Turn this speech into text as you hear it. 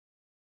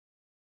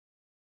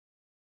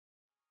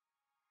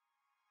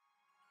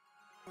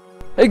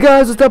Hey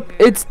guys, what's up?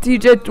 It's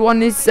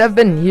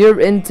TJ27 here,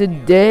 and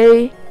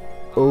today,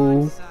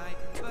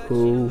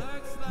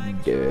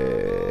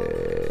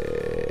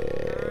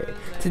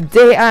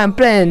 today I am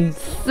playing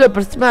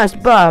Super Smash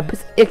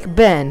Bros. Ik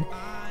ben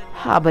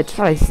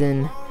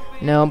Halvorsen.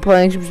 No, I'm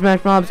playing Super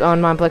Smash Bros.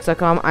 On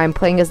Mineplex.com. I'm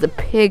playing as the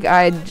pig.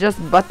 I just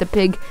bought the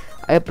pig.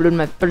 I uploaded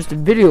my first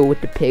video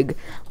with the pig.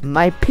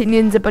 My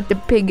opinions about the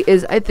pig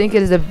is I think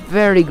it is a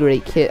very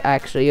great kit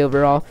actually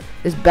overall.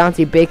 This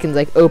bouncy bacon's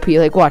like OP,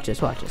 like watch this,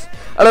 watch this.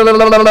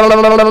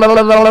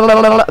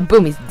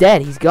 Boom, he's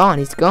dead, he's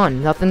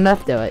gone, nothing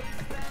left of it.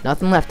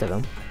 Nothing left of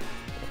him.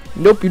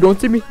 Nope, you don't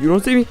see me,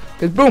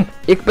 cause boom,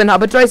 ik ben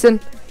Halvorsen.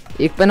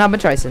 Ik ben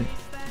Halvorsen.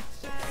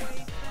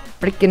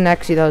 Freaking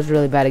actually that was a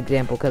really bad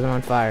example because I'm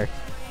on fire.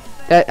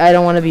 I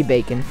don't want to be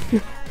bacon.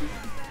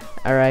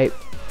 Alright.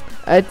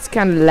 It's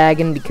kind of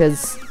lagging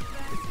because,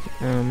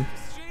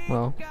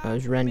 well, I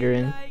was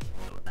rendering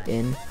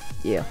in,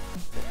 yeah.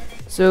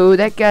 So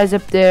that guy's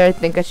up there. I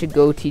think I should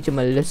go teach him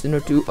a lesson or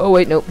two. Oh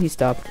wait, nope, he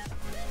stopped.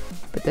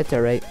 But that's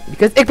alright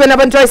because ik ben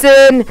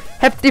Halvorsen.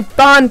 Hefty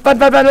fun.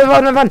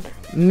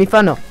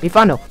 Mifano.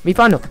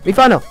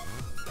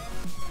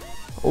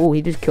 Oh,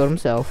 he just killed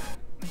himself.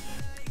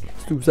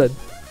 Suicide.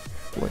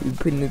 Why are you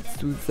putting it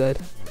suicide?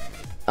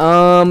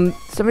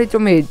 Somebody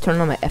told me to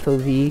turn on my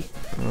FOV.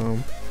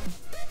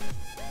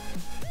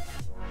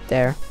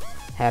 There,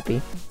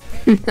 happy.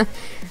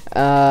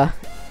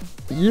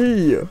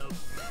 Yeah.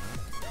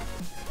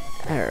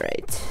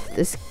 Alright,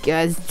 this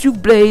guy's two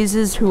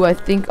blazes who I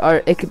think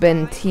are ik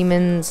ben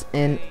Teamans,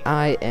 and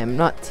I am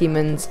not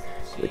Teamans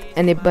with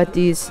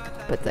anybody's,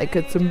 but I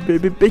got some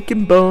baby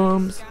bacon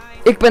bombs.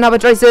 Ik ben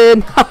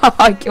Halvorsen.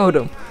 I killed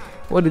him.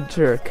 What a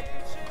jerk.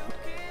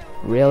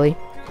 Really?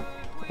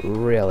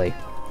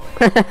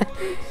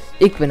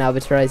 Ik ben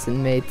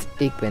Halvorsen, mate.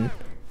 Ik ben.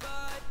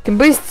 Can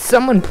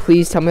someone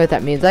please tell me what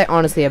that means? I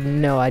honestly have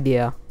no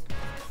idea.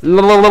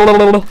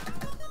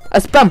 A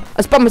spam.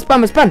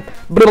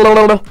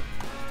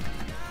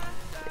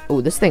 Oh,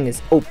 this thing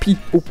is OP.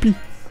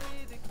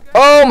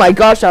 Oh my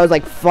gosh, I was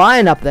like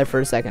flying up there for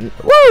a second.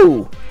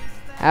 Woo!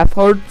 Half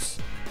hearts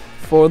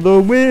for the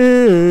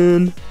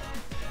win.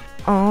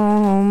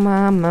 Oh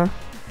mama,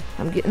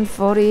 I'm getting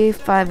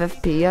 45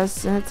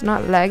 FPS and it's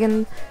not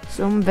lagging,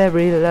 so I'm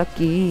very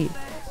lucky.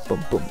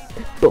 Boom.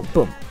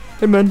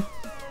 Hey man.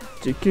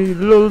 JK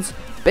lols.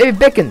 Baby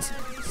Bacons.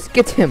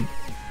 Skit him.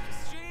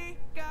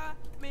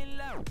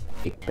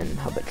 Ik ben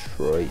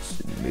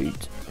Halvorsen,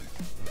 mate.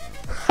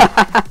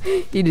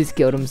 He just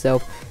killed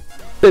himself.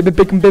 Baby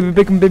bacon, what?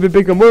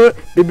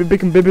 Baby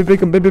bacon,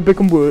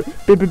 what?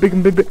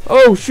 Baby.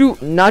 Oh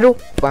shoot, Nigel.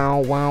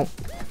 Wow.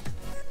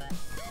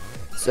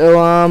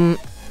 So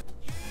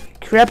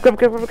crap.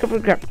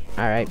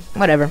 Alright,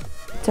 whatever.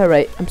 It's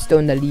alright. I'm still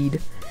in the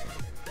lead.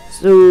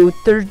 So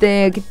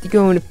Thursday I get to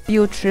go on a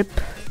field trip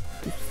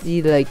to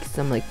see like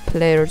some like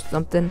play or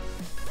something.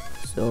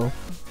 So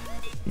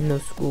no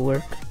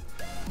schoolwork.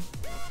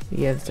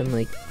 We have some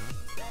like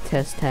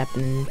test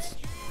happenings,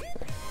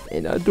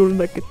 and I don't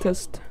like a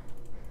test,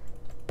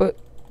 but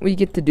we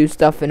get to do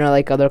stuff in our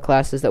like other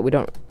classes that we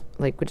don't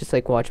like. We just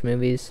like watch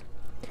movies,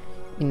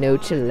 you know,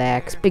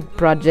 chillax, big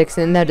projects,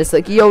 and they're just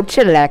like, yo,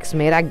 chillax,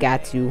 mate, I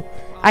got you.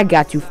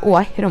 Oh,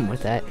 I hit him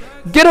with that.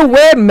 Get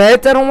away,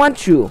 mate, I don't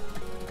want you.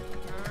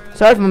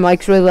 Sorry if my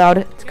mic's really loud.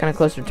 It's kind of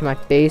closer to my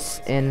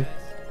face, and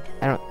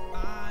I don't.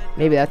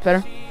 Maybe that's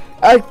better.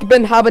 Ik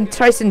ben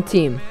Halvorsen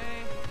team.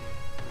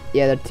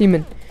 Yeah, they're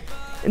teaming.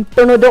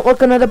 Inferno, don't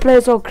work on other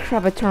players. Oh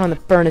crap! I turned on the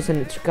furnace and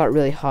it got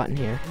really hot in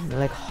here.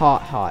 Like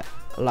hot.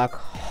 Like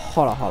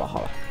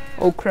hot.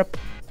 Oh crap!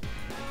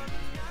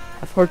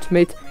 I've hurt,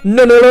 mate.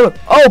 No.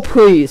 Oh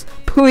please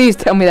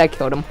tell me that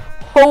killed him.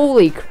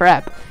 Holy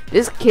crap!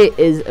 This kit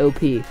is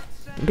OP. When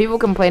people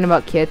complain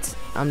about kits,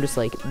 I'm just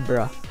like,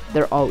 bruh.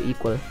 They're all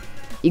equal.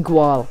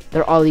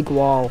 They're all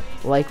equal.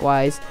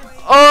 Likewise.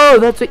 Oh,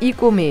 that's what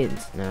equal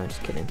means. No,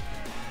 just kidding.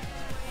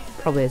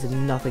 Probably has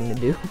nothing to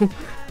do.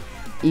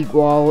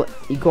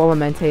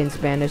 Igualmente in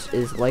Spanish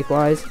is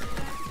likewise.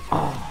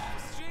 Oh.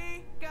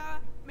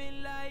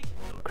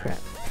 Crap.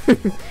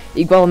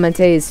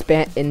 Igualmente is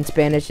in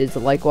Spanish is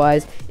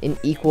likewise. In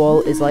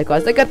equal is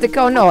likewise. I got the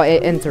code. No, I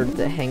entered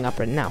the hang up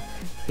right now.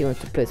 He wants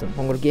to play some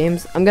Hunger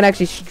Games. I'm gonna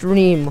actually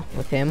stream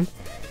with him.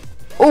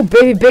 Oh,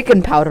 baby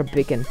bacon powder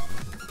bacon.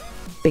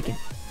 Yeah,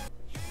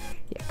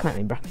 come at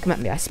me, bro. Come at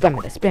me. I spam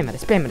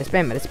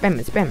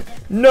it.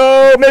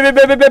 No,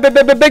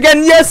 baby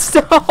bacon. Yes.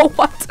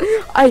 What?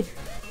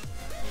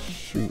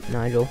 Shoot,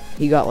 Nigel.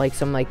 He got like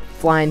some like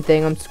flying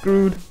thing. I'm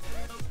screwed.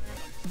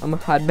 I'm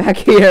gonna hide back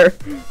here.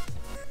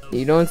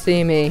 You don't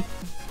see me.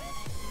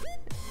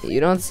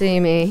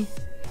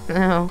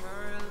 No.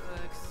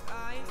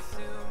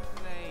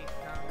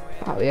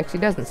 Wow, he actually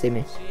doesn't see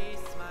me.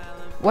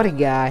 What a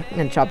guy. I'm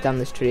gonna chop down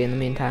this tree in the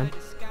meantime.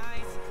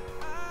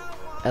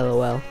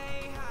 LOL.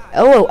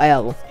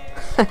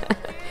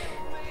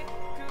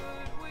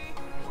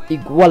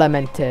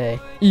 Igualmente.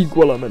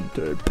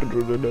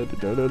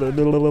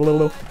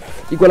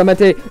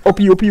 OP.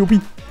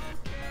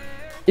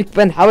 Ik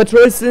ben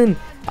Halvorsen.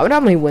 I wonder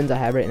how many wins I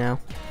have right now.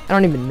 I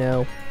don't even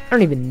know. I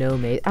don't even know,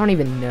 mate. I don't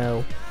even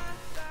know.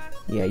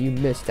 Yeah, you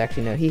missed.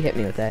 Actually, no. He hit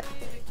me with that.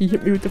 He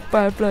hit me with the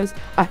fireflies.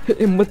 I hit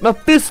him with my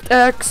fist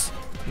axe.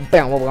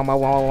 Bow, wow, wow,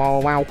 wow, wow,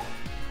 wow.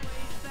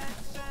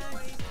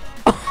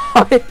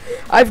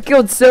 I've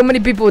killed so many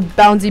people with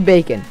bouncy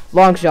bacon.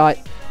 Long shot.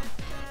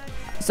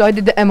 So I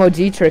did the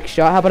MOG trick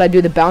shot. How about I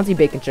do the bouncy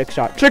bacon trick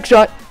shot? Trick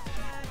shot.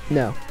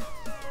 No.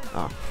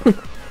 Oh.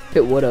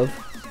 It would have.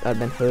 That would have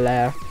been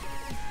hilarious.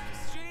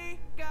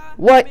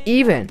 What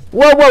even?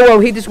 Whoa, whoa, whoa.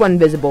 He just went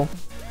invisible.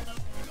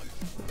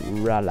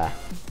 Rala.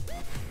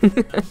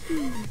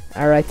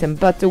 Alright, I'm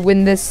about to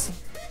win this.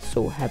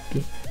 So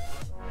happy.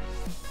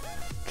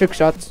 Trick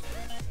shots.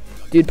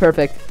 Dude,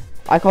 perfect.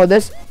 I call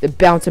this the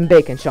bouncing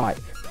bacon shot.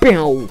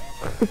 Bow.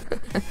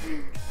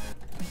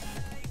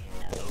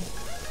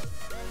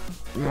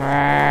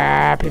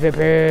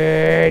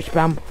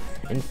 Spam.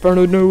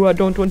 Inferno, no, I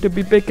don't want to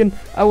be bacon.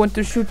 I want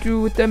to shoot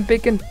you with them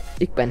bacon.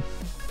 Ik ben.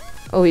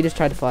 Oh, he just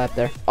tried to fly up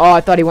there. Oh,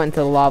 I thought he went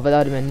into the lava.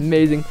 That would have been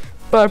amazing.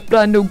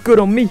 Firefly, no good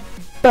on me.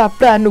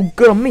 Firefly, no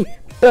good on me.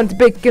 Burnt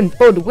bacon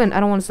for the win. I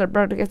don't want to start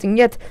broadcasting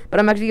yet, but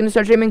I'm actually going to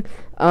start streaming.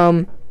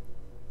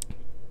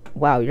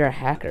 Wow, you're a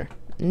hacker.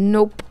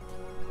 Nope.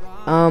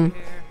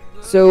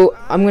 So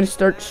I'm going to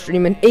start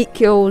streaming 8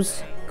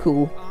 kills.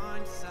 Cool.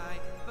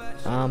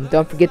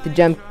 Don't forget the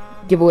gem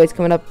giveaways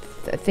coming up,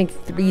 I think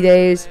 3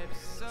 days.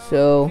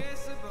 So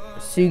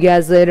see you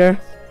guys later.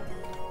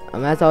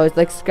 As always,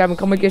 like, subscribe, and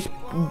comment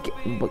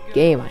what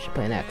game I should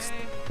play next.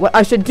 What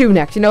I should do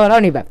next. You know what? I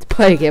don't even have to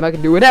play a game. I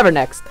can do whatever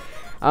next.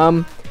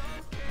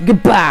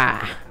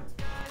 Goodbye.